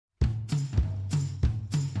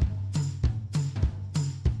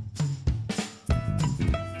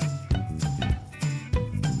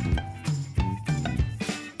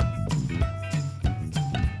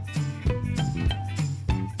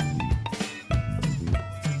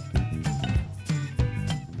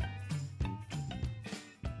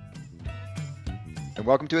And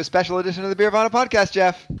welcome to a special edition of the Beervana podcast,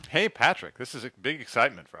 Jeff. Hey, Patrick, this is a big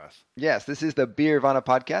excitement for us. Yes, this is the Beervana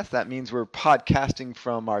podcast. That means we're podcasting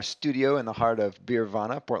from our studio in the heart of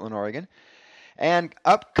Beervana, Portland, Oregon. And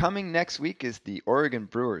upcoming next week is the Oregon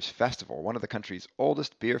Brewers Festival, one of the country's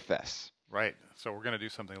oldest beer fests. Right, so we're going to do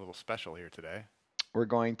something a little special here today. We're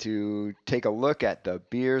going to take a look at the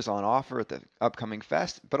beers on offer at the upcoming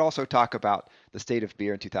fest, but also talk about the state of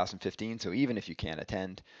beer in 2015. So even if you can't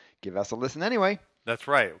attend, give us a listen anyway. That's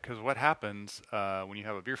right, because what happens when you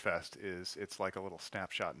have a beer fest is it's like a little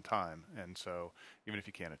snapshot in time. And so even if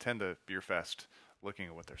you can't attend a beer fest, looking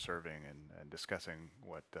at what they're serving and discussing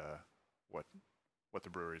what the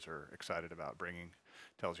breweries are excited about bringing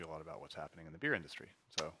tells you a lot about what's happening in the beer industry.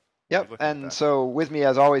 So Yep, and so with me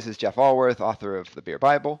as always is Jeff Allworth, author of The Beer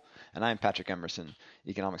Bible, and I'm Patrick Emerson,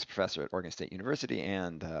 economics professor at Oregon State University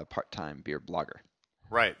and part-time beer blogger.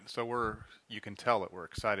 Right, so you can tell that we're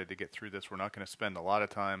excited to get through this. We're not going to spend a lot of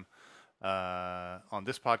time on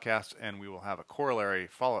this podcast, and we will have a corollary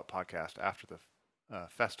follow-up podcast after the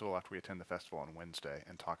festival, after we attend the festival on Wednesday,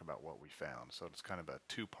 and talk about what we found. So it's kind of a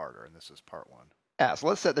two-parter, and this is part one. Yeah, so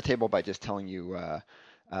let's set the table by just telling you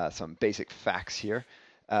some basic facts here.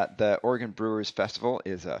 The Oregon Brewers Festival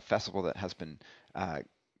is a festival that has been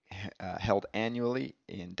held annually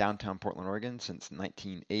in downtown Portland, Oregon since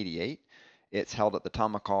 1988. It's held at the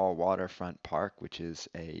Tomahawk Waterfront Park, which is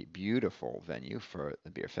a beautiful venue for the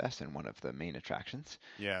beer fest and one of the main attractions.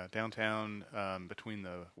 Yeah, downtown between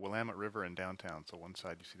the Willamette River and downtown. So one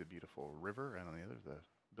side you see the beautiful river, and on the other the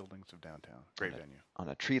buildings of downtown. Great venue. On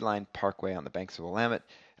a tree-lined parkway on the banks of Willamette.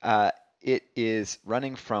 It is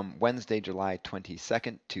running from Wednesday, July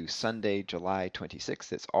 22nd to Sunday, July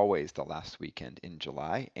 26th. It's always the last weekend in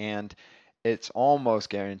July, and it's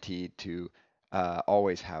almost guaranteed to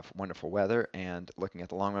always have wonderful weather. And looking at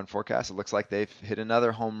the long-run forecast, it looks like they've hit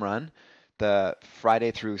another home run. The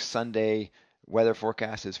Friday through Sunday weather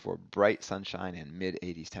forecast is for bright sunshine and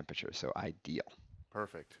mid-80s temperatures, so ideal.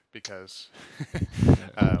 Perfect, because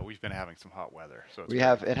we've been having some hot weather. So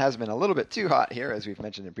it has been a little bit too hot here, as we've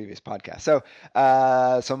mentioned in previous podcasts. So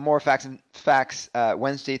some more facts.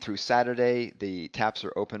 Wednesday through Saturday, the taps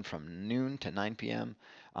are open from noon to 9 p.m.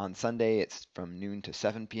 On Sunday, it's from noon to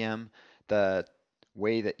 7 p.m. The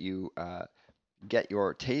way that you get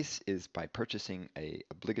your taste is by purchasing a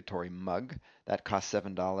obligatory mug. That costs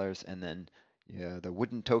 $7, and then the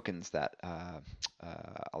wooden tokens that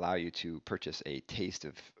allow you to purchase a taste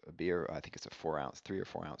of a beer, I think it's a 3 or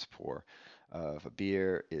 4 ounce pour of a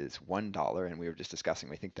beer, is $1. And we were just discussing,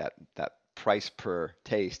 we think that price per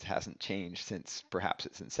taste hasn't changed since perhaps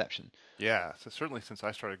its inception. Yeah, so certainly since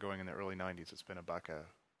I started going in the early 90s, it's been a buck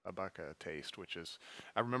a taste, which is,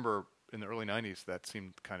 I remember in the early 90s that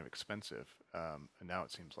seemed kind of expensive, and now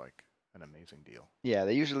it seems like an amazing deal. Yeah,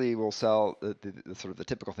 they usually will sell the sort of the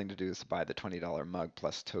typical thing to do is to buy the $20 mug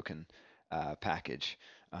plus token package,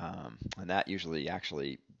 and that usually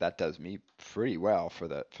that does me pretty well for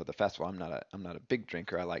the festival. I'm not a big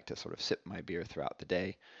drinker. I like to sort of sip my beer throughout the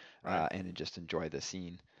day, right, and just enjoy the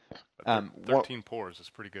scene. 13 pours is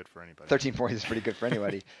pretty good for anybody. 13 pours is pretty good for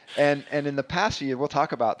anybody. and in the past few years, we'll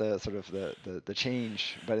talk about the sort of the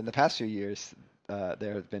change, but in the past few years,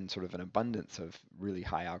 there has been sort of an abundance of really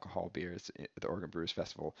high alcohol beers at the Oregon Brewers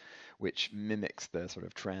Festival, which mimics the sort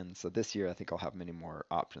of trends. So this year, I think I'll have many more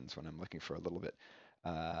options when I'm looking for a little bit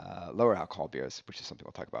lower alcohol beers, which is something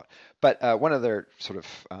we'll talk about. But one other sort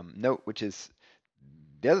of note, which is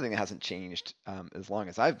the other thing that hasn't changed as long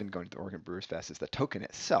as I've been going to the Oregon Brewers Fest, is the token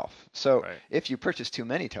itself. So right, if you purchase too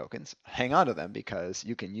many tokens, hang on to them because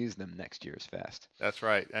you can use them next year's fest. That's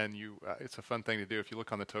right, and it's a fun thing to do. If you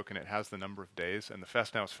look on the token, it has the number of days, and the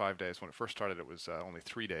fest now is 5 days. When it first started, it was only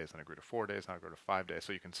 3 days, and it grew to 4 days, now it grew to 5 days.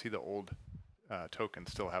 So you can see the old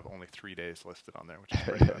tokens still have only 3 days listed on there, which is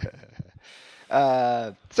pretty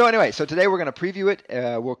fun. So anyway, today we're going to preview it.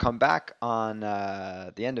 We'll come back on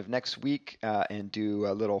the end of next week and do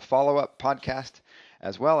a little follow-up podcast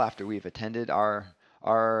as well after we've attended. Our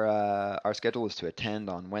schedule is to attend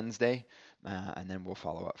on Wednesday, and then we'll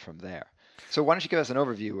follow up from there. So why don't you give us an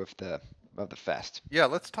overview of the fest? Yeah,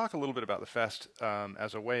 let's talk a little bit about the fest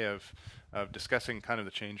as a way of discussing kind of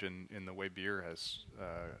the change in the way beer has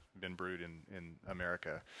been brewed in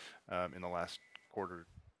America in the last quarter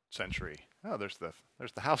century. Oh, there's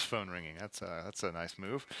the house phone ringing. That's a nice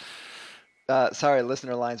move. Sorry,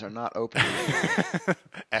 listener lines are not open.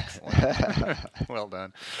 Excellent. Well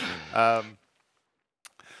done.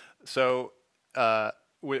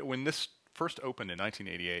 When this first opened in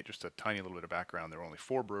 1988, just a tiny little bit of background, there were only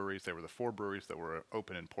 4 breweries. They were the 4 breweries that were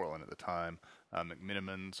open in Portland at the time: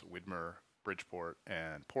 McMinimans, Widmer, Bridgeport,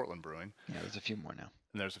 and Portland Brewing. Yeah, there's a few more now.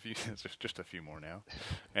 and there's just a few more now,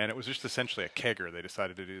 and it was just essentially a kegger. They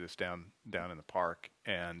decided to do this down in the park,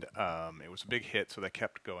 and it was a big hit, so they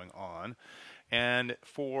kept going on, and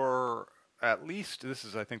for at least this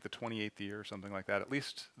is I think the 28th year or something like that. At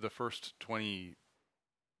least the first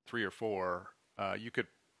 23 or 4, you could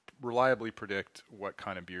reliably predict what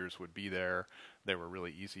kind of beers would be there. They were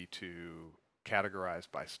really easy to categorize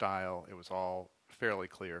by style. It was all fairly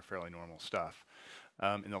clear, fairly normal stuff.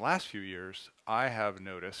 In the last few years, I have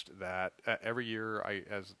noticed that every year,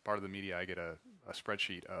 as part of the media, I get a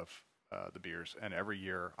spreadsheet of the beers, and every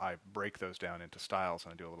year I break those down into styles,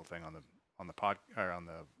 and I do a little thing on the pod or on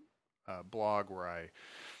the blog where I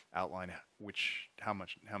outline how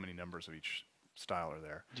many numbers of each style are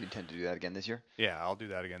there. Do you intend to do that again this year? Yeah, I'll do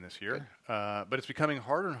that again this year. But it's becoming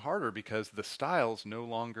harder and harder because the styles no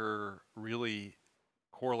longer really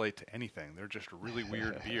correlate to anything. They're just really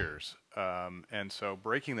weird beers. And so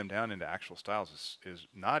breaking them down into actual styles is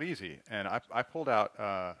not easy. And I pulled out,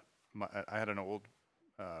 I had an old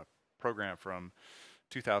program from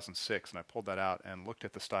 2006, and I pulled that out and looked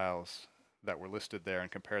at the styles that were listed there and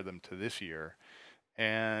compared them to this year.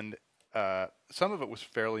 And some of it was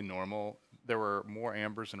fairly normal. There were more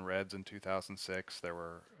ambers and reds in 2006. There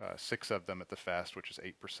were 6 of them at the fest, which is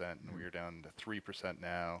 8%, and we are down to 3%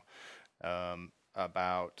 now.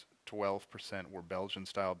 About 12% were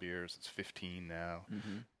Belgian-style beers. It's 15 now.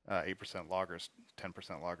 8% lagers, 10%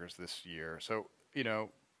 lagers this year. So, a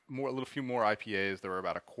little few more IPAs. There were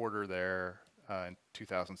about a quarter there in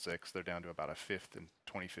 2006. They're down to about a fifth in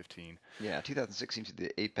 2015. Yeah, 2006 seems to be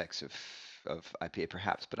the apex of IPA,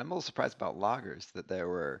 perhaps. But I'm a little surprised about lagers, that there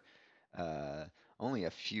were only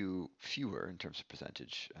a fewer in terms of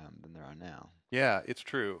percentage than there are now. Yeah, it's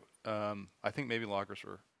true. I think maybe lagers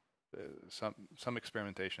were some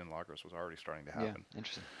experimentation in lagers was already starting to happen. Yeah,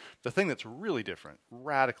 interesting. The thing that's really different,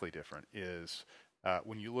 radically different, is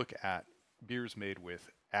when you look at beers made with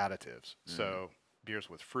additives. So beers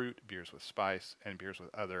with fruit, beers with spice, and beers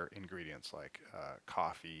with other ingredients like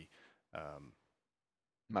coffee.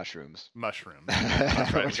 Mushrooms. That's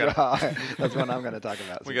right. That's what I'm going to talk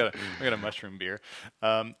about. We got a mushroom beer.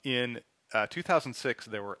 In 2006,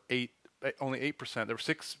 there were only 8%. There were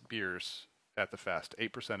 6 beers at the fest.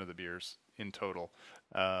 8% of the beers in total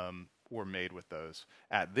were made with those.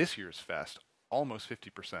 At this year's fest, almost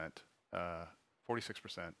 50%,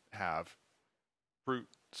 46% have fruit,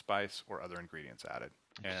 spice, or other ingredients added,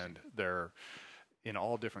 and they're in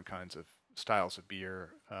all different kinds of styles of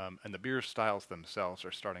beer, and the beer styles themselves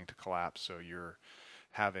are starting to collapse. So you're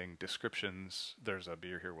having descriptions. There's a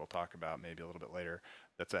beer here we'll talk about maybe a little bit later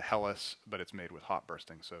that's a Helles, but it's made with hop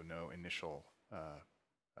bursting, so no initial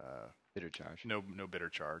bitter charge. No bitter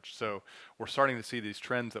charge. So we're starting to see these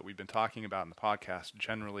trends that we've been talking about in the podcast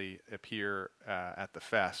generally appear at the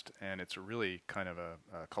fest, and it's really kind of a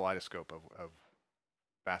kaleidoscope of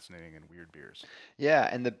fascinating and weird beers. Yeah,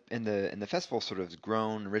 and the festival sort of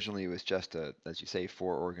grown. Originally, it was just as you say,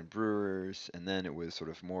 4 Oregon brewers, and then it was sort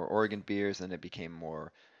of more Oregon beers, and it became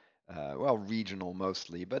more regional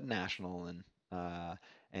mostly, but national,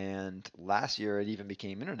 and last year it even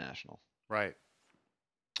became international. Right.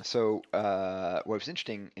 So what was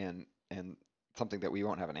interesting and something that we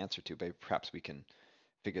won't have an answer to, but perhaps we can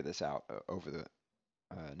figure this out over the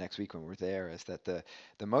next week when we're there, is that the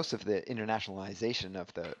most of the internationalization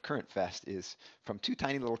of the current fest is from 2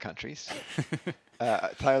 tiny little countries,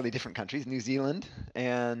 entirely different countries, New Zealand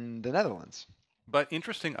and the Netherlands. But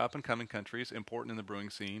interesting up-and-coming countries, important in the brewing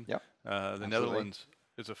scene. Yep. The Absolutely. Netherlands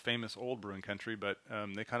is a famous old brewing country, but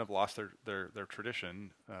they kind of lost their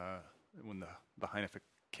tradition when the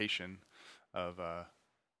Heinification of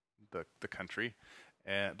the country.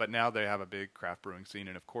 But now they have a big craft brewing scene,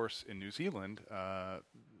 and of course in New Zealand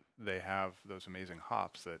they have those amazing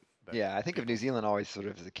hops that yeah, I think of New Zealand always sort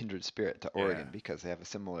of as a kindred spirit to Oregon, because they have a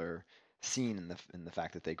similar scene in the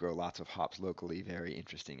fact that they grow lots of hops locally, very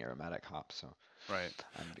interesting aromatic hops. So right.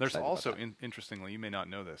 There's also interestingly, you may not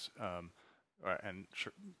know this, and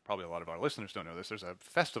probably a lot of our listeners don't know this. There's a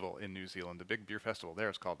festival in New Zealand, a big beer festival there.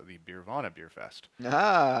 It's called the Beervana Beer Fest.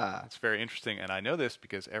 It's very interesting, and I know this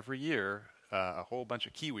because every year a whole bunch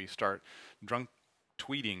of Kiwis start drunk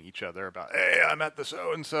tweeting each other about, hey, I'm at the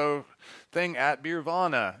so-and-so thing at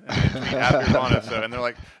Beervana. And they tweet at Beervana, and they're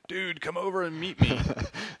like, dude, come over and meet me.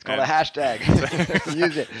 It's called a hashtag.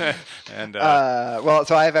 Use it. And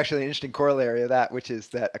so I have actually an interesting corollary of that, which is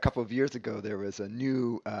that a couple of years ago there was a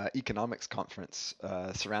new economics conference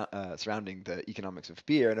surrounding the economics of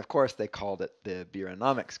beer, and of course they called it the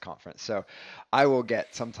Beeronomics Conference. So I will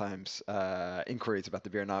get sometimes inquiries about the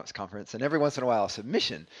Beeronomics Conference, and every once in a while a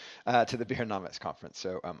submission to the Beeronomics Conference.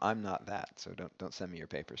 performance. So I'm not that. So don't send me your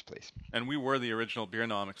papers, please. And we were the original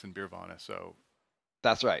Beernomics and Beervana, so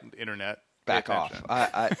That's right. internet, pay Back attention.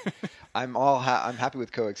 off. I'm I'm happy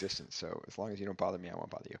with coexistence. So as long as you don't bother me, I won't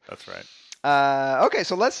bother you. That's right. Okay,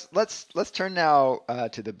 so let's turn now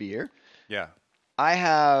to the beer. Yeah. I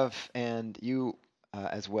have, and you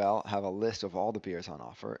as well, have a list of all the beers on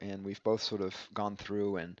offer, and we've both sort of gone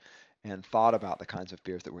through and thought about the kinds of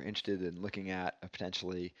beers that we're interested in looking at,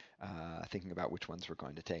 potentially thinking about which ones we're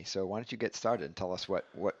going to taste. So why don't you get started and tell us what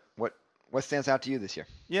stands out to you this year?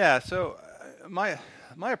 Yeah. So my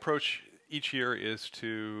approach each year is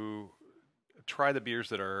to try the beers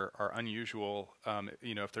that are unusual.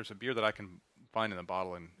 If there's a beer that I can find in the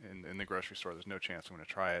bottle in the grocery store, there's no chance I'm going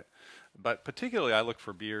to try it. But particularly, I look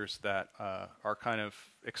for beers that are kind of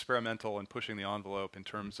experimental and pushing the envelope in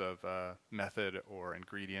terms of method or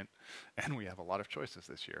ingredient. And we have a lot of choices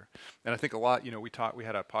this year. And I think a lot. We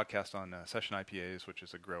had a podcast on session IPAs, which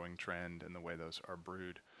is a growing trend in the way those are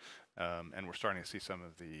brewed, and we're starting to see some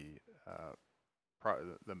of the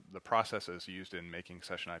processes used in making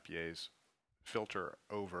session IPAs filter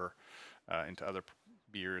over into other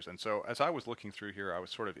beers. And so as I was looking through here, I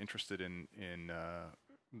was sort of interested in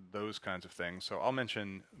those kinds of things. So I'll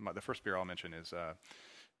mention the first beer I'll mention is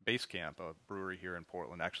Basecamp, a brewery here in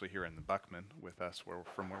Portland, actually here in the Buckman with us,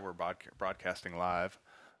 from where we're broadcasting live,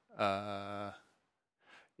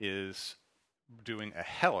 is doing a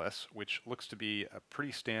Helles, which looks to be a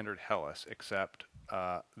pretty standard Helles, except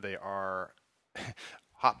they are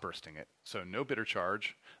hop bursting it. So no bitter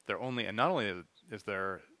charge. And not only is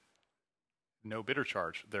there no bitter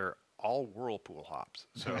charge, they're all Whirlpool hops.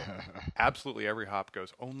 So absolutely every hop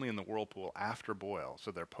goes only in the Whirlpool after boil.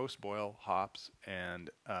 So they're post-boil hops, and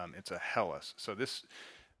it's a Helles. So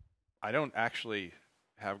I don't actually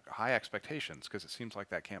have high expectations because it seems like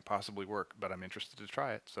that can't possibly work, but I'm interested to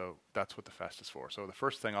try it. So that's what the fest is for. So the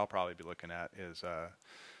first thing I'll probably be looking at is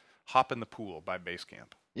Hop in the Pool by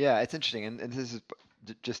Basecamp. Yeah, it's interesting, and this is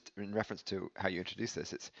just in reference to how you introduced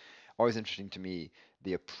this. It's always interesting to me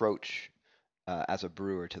the approach as a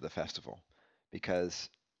brewer to the festival, because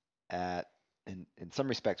in some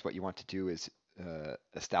respects, what you want to do is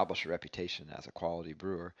establish a reputation as a quality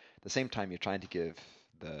brewer. At the same time, you're trying to give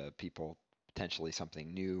the people potentially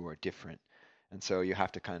something new or different, and so you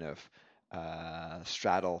have to kind of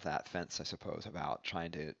straddle that fence, I suppose, about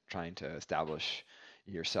trying to establish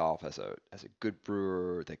yourself as a good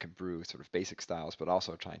brewer that can brew sort of basic styles, but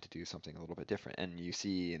also trying to do something a little bit different. And you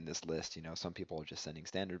see in this list, some people are just sending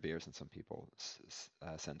standard beers, and some people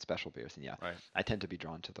send special beers. And yeah, Right. I tend to be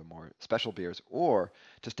drawn to the more special beers or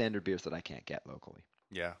to standard beers that I can't get locally.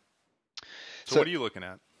 Yeah. So what are you looking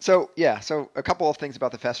at? So a couple of things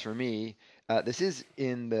about the fest for me. This is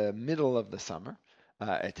in the middle of the summer.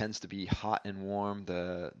 It tends to be hot and warm.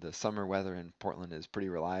 The summer weather in Portland is pretty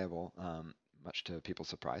reliable. Much to people's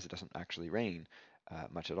surprise, it doesn't actually rain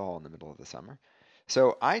much at all in the middle of the summer.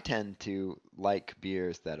 So I tend to like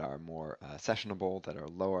beers that are more sessionable, that are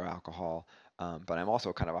lower alcohol, but I'm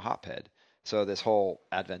also kind of a hophead. So this whole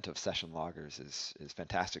advent of session lagers is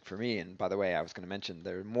fantastic for me. And by the way, I was going to mention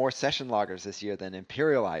there are more session lagers this year than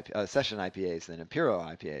session IPAs than imperial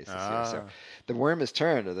IPAs this year. So the worm is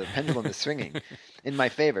turned, or the pendulum is swinging in my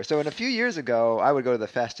favor. So a few years ago, I would go to the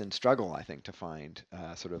fest and struggle, I think, to find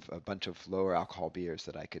sort of a bunch of lower alcohol beers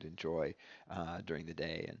that I could enjoy during the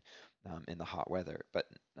day and in the hot weather, but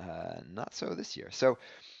not so this year. So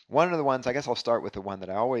one of the ones, I guess I'll start with the one that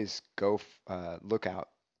I always go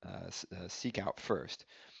seek out first,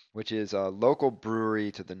 which is a local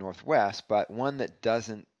brewery to the northwest, but one that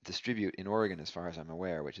doesn't distribute in Oregon as far as I'm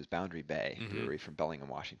aware, which is Boundary Bay Brewery from Bellingham,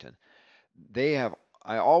 Washington.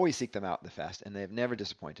 I always seek them out at the fest, and they've never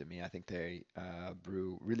disappointed me. I think they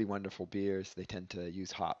brew really wonderful beers. They tend to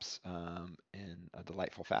use hops in a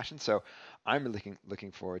delightful fashion. So I'm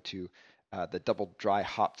looking forward to the double dry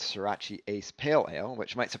hopped Sriracha Ace Pale Ale,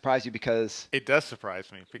 which might surprise you because it does surprise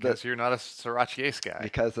me because you're not a Sriracha Ace guy.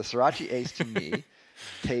 Because the Sriracha Ace to me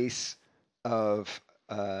tastes of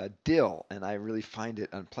dill, and I really find it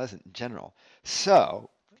unpleasant in general. So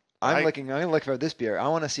I'm going to look for this beer. I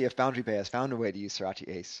want to see if Boundary Bay has found a way to use Sriracha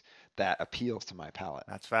Ace that appeals to my palate.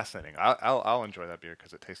 That's fascinating. I'll enjoy that beer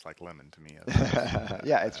because it tastes like lemon to me.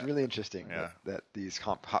 Yeah, it's really interesting that these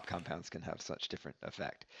hop compounds can have such different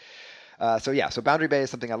effect. So Boundary Bay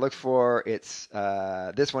is something I look for. It's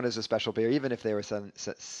this one is a special beer. Even if they were sending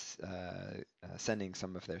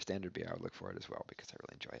some of their standard beer, I would look for it as well because I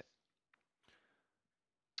really enjoy it.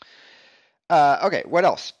 Okay, what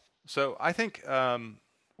else? So I think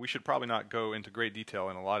we should probably not go into great detail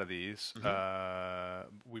in a lot of these.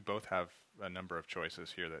 We both have a number of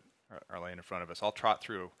choices here that are laying in front of us. I'll trot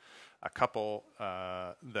through A couple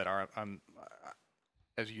that are,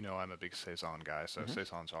 as you know, I'm a big saison guy, so Hmm.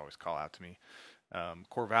 saisons always call out to me.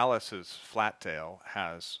 Corvallis's Flat Tail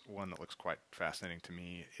has one that looks quite fascinating to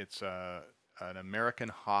me. It's an American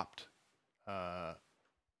hopped uh,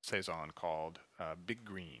 saison called Big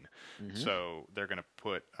Green. Hmm. So they're going to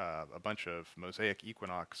put a bunch of Mosaic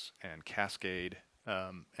Equinox and Cascade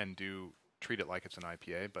and treat it like it's an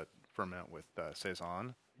IPA, but ferment with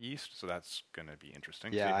saison yeast. So that's going to be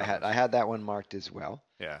interesting. See Yeah, how I those. had that one marked as well.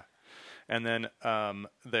 Yeah. And then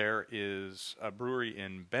there is a brewery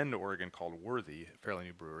in Bend, Oregon called Worthy, a fairly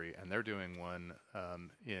new brewery, and they're doing one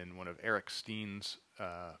in one of Eric Steen's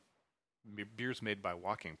beers made by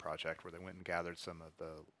Walking Project, where they went and gathered some of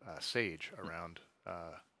the sage around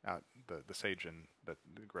out the sage that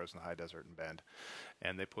grows in the high desert in Bend,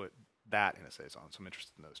 and they put that in a saison. So I'm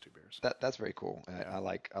interested in those two beers. That's very cool. Yeah,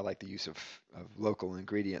 I like the use of local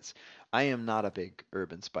ingredients. I am not a big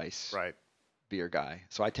herb and spice right. beer guy,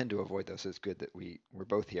 so I tend to avoid those. It's good that we're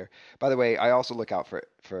both here. By the way, I also look out for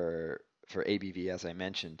ABV, as I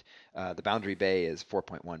mentioned. The Boundary Bay is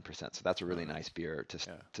 4.1%, so that's a Oh, really nice nice. beer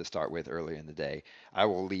Yeah, to start with early in the day. I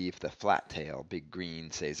will leave the Flat Tail Big Green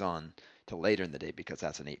Saison till later in the day because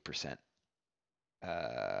that's an 8%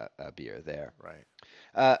 beer there.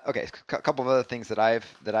 right. Okay, a couple of other things that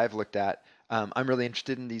I've looked at. I'm really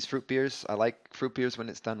interested in these fruit beers. I like fruit beers when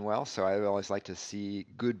it's done well, so I always like to see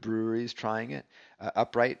good breweries trying it.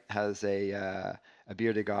 Upright has a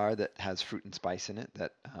beer de gar that has fruit and spice in it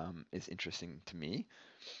that is interesting to me.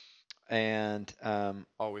 And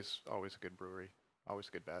Always a good brewery. Always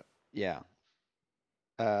a good bet. yeah,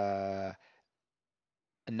 uh,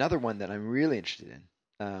 another one that I'm really interested in.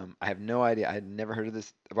 I have no idea. I had never heard of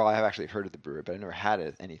this. Well, I have actually heard of the brewery, but I never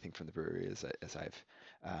had anything from the brewery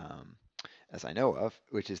um, as I know of,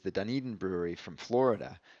 which is the Dunedin Brewery from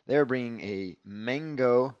Florida. They're bringing a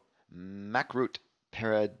mango Macroot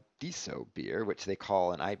Paradiso beer, which they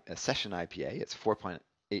call a session IPA. It's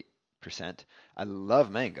 4.8%. I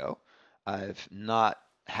love mango. I've not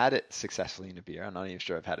had it successfully in a beer. I'm not even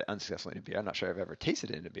sure I've had it unsuccessfully in a beer. I'm not sure I've ever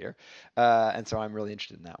tasted it in a beer. And so I'm really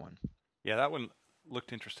interested in that one. Yeah, that one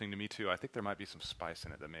looked interesting to me too. I think there might be some spice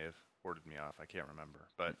in it that may have warded me off. I can't remember.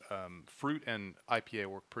 But fruit and IPA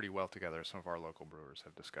work pretty well together, as some of our local brewers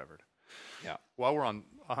have discovered. Yeah. While we're on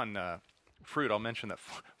fruit, I'll mention that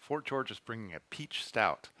Fort George is bringing a peach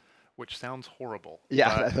stout, which sounds horrible.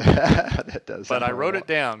 Yeah, that does But sound I wrote horrible. it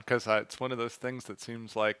down because it's one of those things that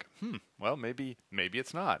seems like, well, maybe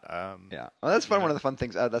it's not. Yeah, well, that's You fun. know, One of the fun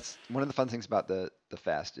things. That's one of the fun things about the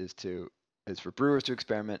fest is for brewers to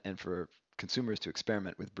experiment and for consumers to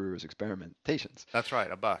experiment with brewers' experimentations. that's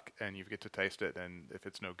right, a buck, and you get to taste it, and if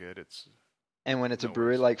it's no good, it's And when it's a no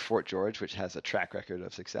brewery worries. like Fort George, which has a track record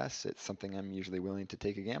of success, it's something I'm usually willing to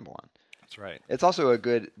take a gamble on. That's right. It's also a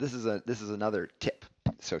good. This is another tip.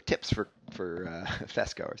 So tips for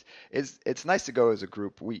fest goers. It's nice to go as a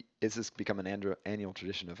group. It's just become an annual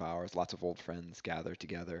tradition of ours. Lots of old friends gather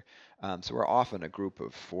together. So we're often a group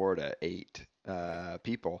of 4 to 8 Right.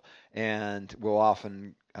 people, and we'll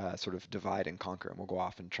often sort of divide and conquer, and we'll go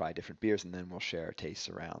off and try different beers, and then we'll share tastes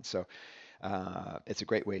around. So it's a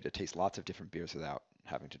great way to taste lots of different beers without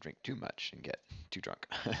having to drink too much and get too drunk.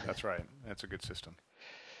 That's right. That's a good system.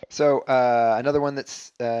 So another one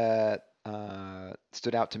that's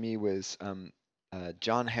stood out to me was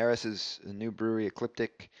John Harris's new brewery,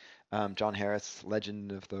 Ecliptic. John Harris,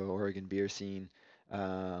 legend of the Oregon beer scene,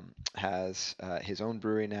 has his own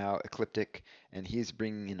brewery now, Ecliptic, and he's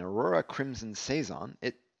bringing an Aurora Crimson Saison.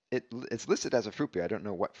 It's listed as a fruit beer. I don't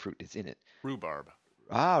know what fruit is in it. Rhubarb.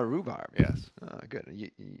 Ah, rhubarb. Yes.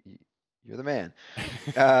 Good. You're the man.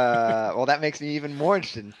 Well, that makes me even more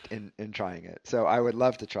interested in trying it. So I would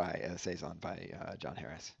love to try a saison by John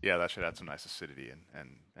Harris. Yeah, that should add some nice acidity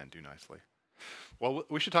and do nicely. Well,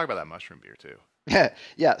 we should talk about that mushroom beer too. Yeah,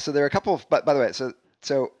 yeah. So there are a couple of, but by the way, so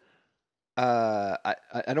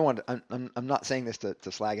I don't want to, I'm not saying this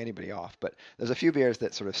to slag anybody off, but there's a few beers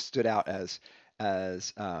that sort of stood out as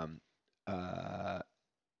uh,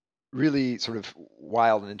 really sort of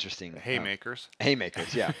wild and interesting Haymakers.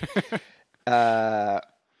 haymakers. Yeah. Uh,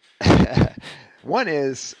 one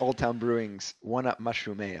is Old Town Brewing's One Up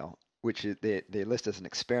Mushroom Ale, which they list as an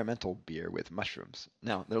experimental beer with mushrooms.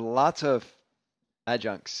 Now, there are lots of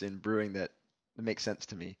adjuncts in brewing that make sense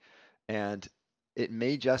to me, and it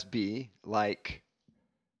may just be like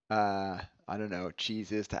I don't know,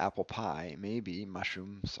 cheese is to apple pie. Maybe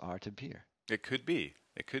mushrooms are to beer. It could be.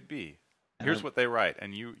 It could be. And Here's what they write,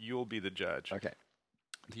 and you'll be the judge. okay,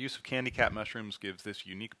 The use of candy cat mushrooms gives this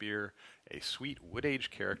unique beer a sweet wood-aged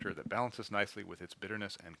character that balances nicely with its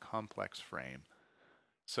bitterness and complex frame.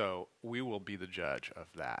 So we will be the judge of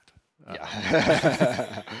that.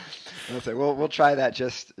 Yeah. I'll say we'll try that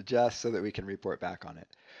just so that we can report back on it.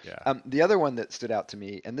 Yeah. The other one that stood out to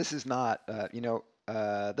me, and this is not,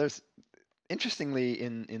 there's interestingly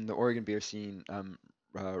in the Oregon beer scene,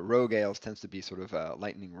 Rogue ales tends to be sort of a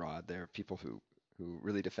lightning rod. There are people who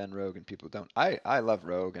really defend Rogue and people who don't. I love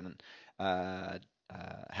Rogue and uh,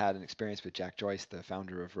 had an experience with Jack Joyce, the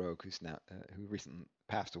founder of Rogue, who recently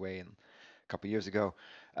passed away a couple years ago.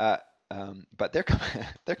 Uh, but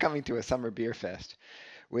they're coming to a summer beer fest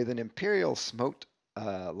with an Imperial smoked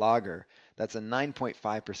lager that's a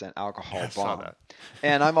 9.5% Yeah, alcohol I saw bomb. that.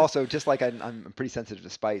 And I'm also just like I'm pretty sensitive to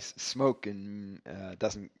spice. Smoke and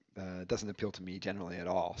doesn't appeal to me generally at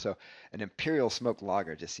all. So an Imperial smoked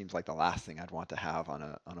lager just seems like the last thing I'd want to have on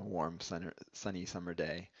a warm sunny summer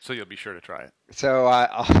day. So you'll be sure to try it. So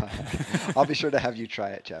I'll be sure to have you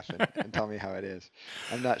try it, Jeff, and tell me how it is.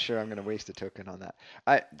 I'm not sure I'm going to waste a token on that.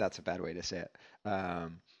 That's a bad way to say it.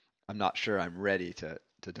 I'm not sure I'm ready to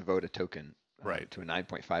devote a token Right. to a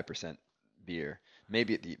 9.5% beer.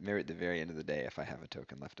 Maybe at the very end of the day, if I have a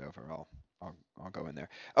token left over, I'll go in there.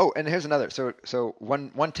 Oh, and here's another. So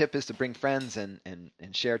one tip is to bring friends and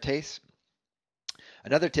share tastes.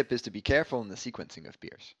 Another tip is to be careful in the sequencing of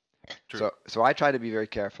beers. True. So I try to be very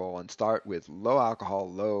careful and start with low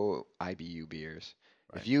alcohol, low IBU beers.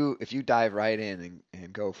 Right. If you dive right in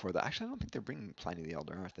and go for the actually I don't think they're bringing Pliny the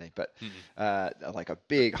Elder, aren't they? But like a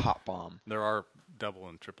big hot bomb. There are double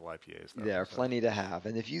and triple IPAs though. There are so. plenty to have.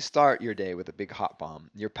 And if you start your day with a big hot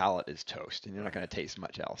bomb, your palate is toast, and you're not going to taste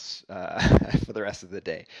much else for the rest of the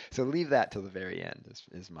day. So leave that till the very end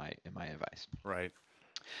is my advice. Right.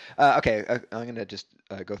 Okay, I'm going to just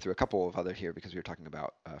go through a couple of other here because we were talking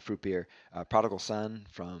about fruit beer. Prodigal Sun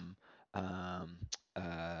from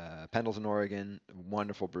Pendleton, Oregon,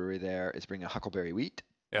 wonderful brewery there. Is bringing a Huckleberry Wheat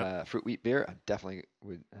Yep. fruit wheat beer. I definitely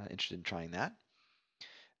would interested in trying that.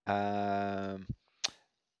 Um,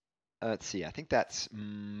 let's see. I think that's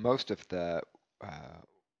most of the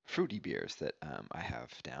fruity beers that I have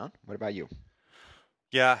down. What about you?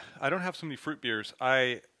 Yeah, I don't have so many fruit beers.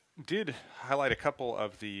 I did highlight a couple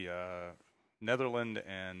of the Netherlands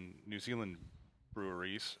and New Zealand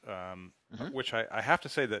breweries, Hmm. which I have to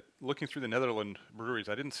say that looking through the Netherlands breweries,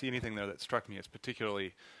 I didn't see anything there that struck me as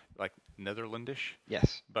particularly like Netherlandish.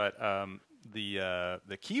 Yes. But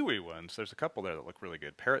the Kiwi ones, there's a couple there that look really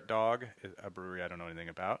good. Parrot Dog, is a brewery I don't know anything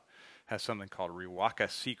about, has something called Riwaka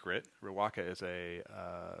Secret. Riwaka is a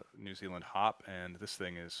New Zealand hop, and this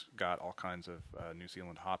thing has got all kinds of New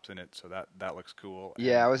Zealand hops in it, so that looks cool.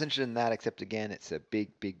 Yeah, I was interested in that, except again, it's a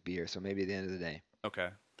big beer, so maybe at the end of the day. Okay,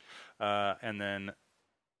 and then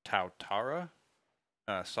Tautara.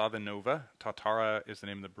 Savinova. Tautara is the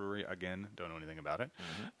name of the brewery. Again, don't know anything about it.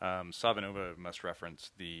 Hmm. Savinova must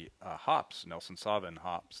reference the hops, Nelson Sauvin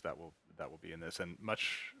hops that will be in this. And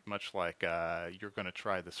much like you're going to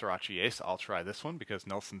try the Sriracha Ace, I'll try this one because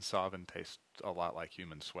Nelson Sauvin tastes a lot like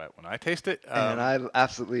human sweat when I taste it. And I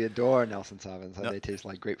absolutely adore Nelson Sauvins. No, They taste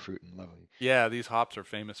like grapefruit and lovely. yeah, these hops are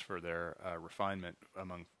famous for their refinement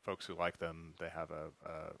among folks who like them. They have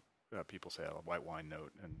people say a white wine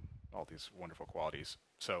note and all these wonderful qualities.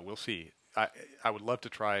 So we'll see. I would love to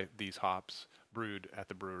try these hops brewed at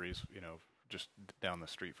the breweries, just down the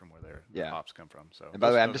street from where the Yeah. hops come from. So And by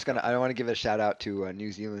the way, I'm those just are a gonna I couple. want to give a shout out to a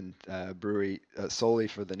New Zealand brewery solely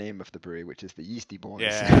for the name of the brewery, which is the Yeasty Boys.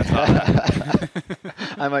 Yeah, I saw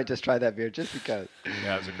that. I might just try that beer just because.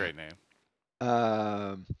 Yeah, it's a great name.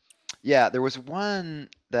 Um, yeah, there was one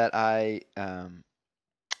that I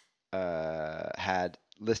had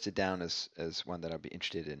listed down as one that I'd be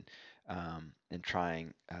interested in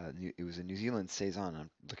trying. It was a New Zealand saison. I'm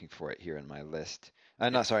looking for it here in my list. Yeah,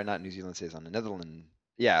 No, sorry, not New Zealand saison. The Netherlands.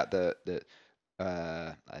 Yeah,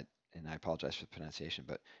 and I apologize for the pronunciation,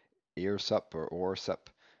 but Earsup or Orsup,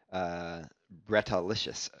 uh,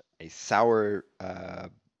 Bretalicious, a sour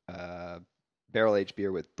barrel aged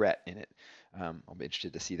beer with Brett in it. I'll be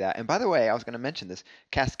interested to see that. And by the way, I was going to mention this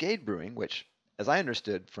Cascade Brewing, which, as I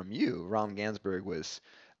understood from you, Ron Gansberg was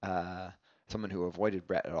uh, someone who avoided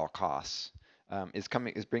Brett at all costs. Is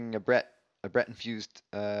bringing a Brett infused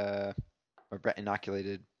or Brett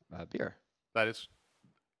inoculated beer. that is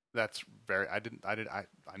that's very.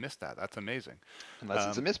 I missed that. That's amazing. Unless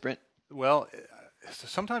it's a Um, misprint. Well,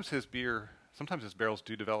 sometimes sometimes his barrels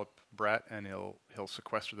do develop Brett, and he'll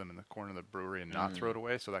sequester them in the corner of the brewery and not throw Mm. it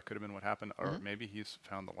away. So that could have been what happened, or Hmm. maybe he's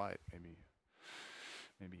found the light.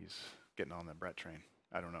 Maybe he's getting on the Brett train.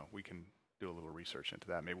 I don't know. We can do a little research into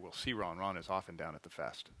that. Maybe we'll see Ron. Ron is often down at the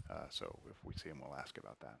fest, so if we see him, we'll ask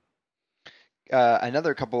about that.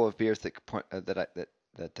 Another couple of beers that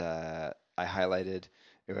I highlighted.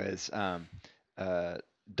 It was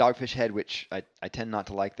Dogfish Head, which I tend not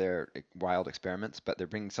to like their wild experiments, but they're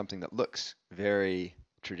bringing something that looks very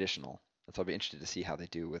traditional. So I'll be interested to see how they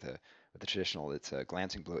do with the traditional. It's a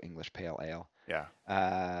Glancing Blue English Pale Ale. Yeah.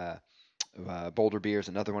 Boulder Beer is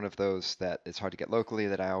another one of those that is hard to get locally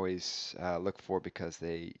that I always look for because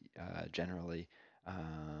they generally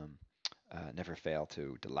never fail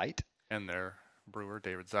to delight. And their brewer,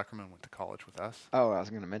 David Zuckerman, went to college with us. Oh, I was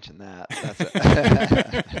going to mention that.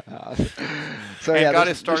 So And yeah, got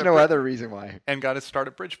his start there's at no Brid- other reason why. And got his start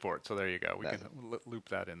at Bridgeport. So there you go. We That's can loop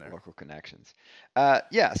that in there. Local connections.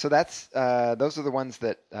 Yeah, so that's those are the ones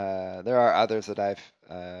that there are others that I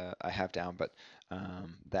have down, but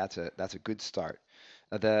that's a good start.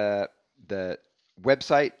 The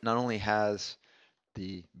website not only has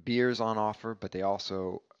the beers on offer, but they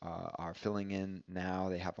also are filling in now.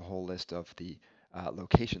 They have a whole list of the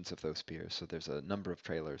locations of those beers. So there's a number of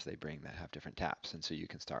trailers they bring that have different taps, and so you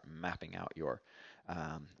can start mapping out your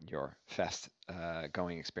fest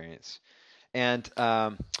going experience. And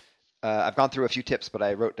I've gone through a few tips, but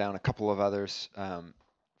I wrote down a couple of others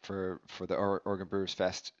for the Oregon Brewers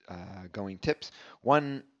Fest going tips.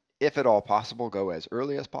 One, if at all possible, go as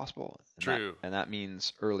early as possible. True. And that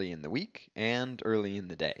means early in the week and early in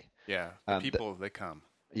the day. Yeah. People, they come.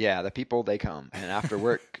 Yeah, the people, they come. And after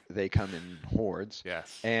work, they come in hordes.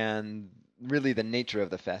 Yes. And really the nature of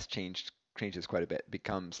the fest changes quite a bit. It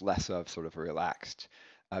becomes less of sort of a relaxed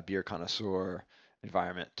beer connoisseur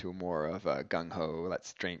environment to more of a gung-ho,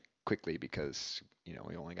 let's drink quickly because,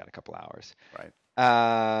 we only got a couple hours. Right.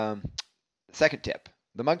 Second tip,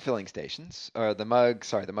 the mug filling stations, or the mug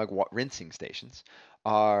rinsing stations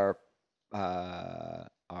are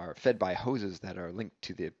fed by hoses that are linked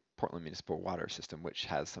to the Portland Municipal Water System, which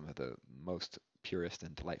has some of the most purest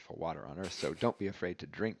and delightful water on earth. So don't be afraid to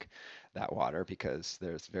drink that water because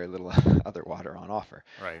there's very little other water on offer.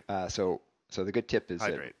 Right. So the good tip is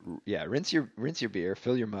Hydrate. rinse your beer,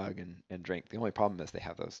 fill your mug, and drink. The only problem is they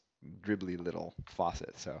have those dribbly little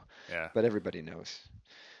faucets. So, Yeah. but everybody knows.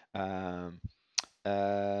 And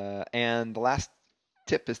the last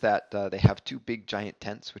tip is that they have two big giant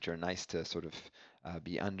tents, which are nice to sort of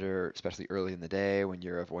be under, especially early in the day when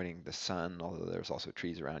you're avoiding the sun, although there's also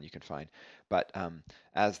trees around you can find. But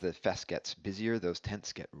as the fest gets busier, those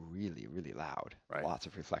tents get really, really loud. Right. Lots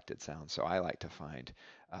of reflected sound. So I like to find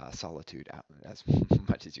solitude out as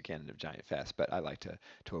much as you can in a giant fest, but I like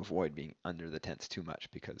to avoid being under the tents too much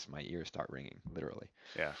because my ears start ringing, literally.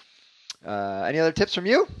 Yeah. Any other tips from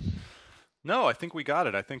you? No, I think we got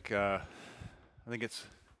it. I think it's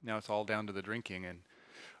all down to the drinking. And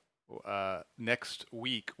next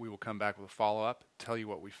week we will come back with a follow-up, tell you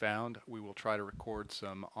what we found. We will try to record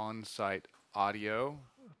some on-site audio,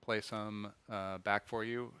 play some back for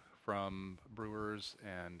you from brewers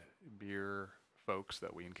and beer folks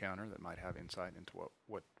that we encounter that might have insight into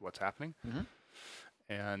what's happening. Mm-hmm.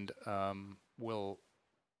 And we'll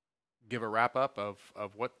give a wrap-up of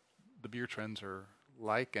what the beer trends are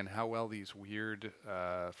like and how well these weird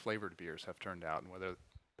flavored beers have turned out, and whether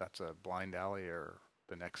that's a blind alley or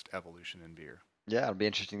the next evolution in beer. Yeah, it'll be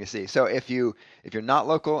interesting to see. So if you're not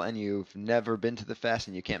local and you've never been to the fest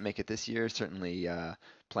and you can't make it this year, certainly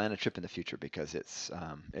plan a trip in the future because it's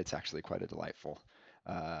actually quite a delightful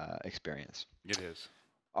experience. It is.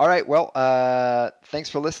 All right. Well, thanks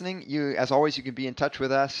for listening. As always, you can be in touch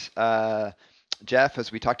with us. Jeff,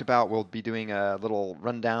 as we talked about, will be doing a little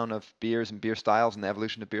rundown of beers and beer styles and the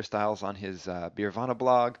evolution of beer styles on his Beervana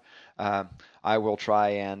blog. I will try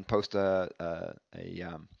and post do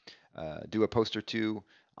a post or two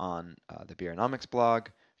on the Beeronomics blog.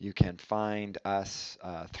 You can find us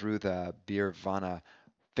through the Beervana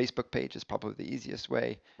Facebook page is probably the easiest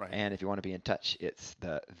way. Right. And if you want to be in touch, it's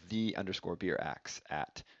the_beeraxe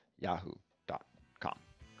at yahoo.com.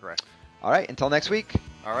 Correct. All right, until next week.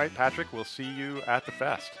 All right, Patrick, we'll see you at the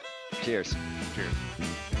fest. Cheers. Cheers.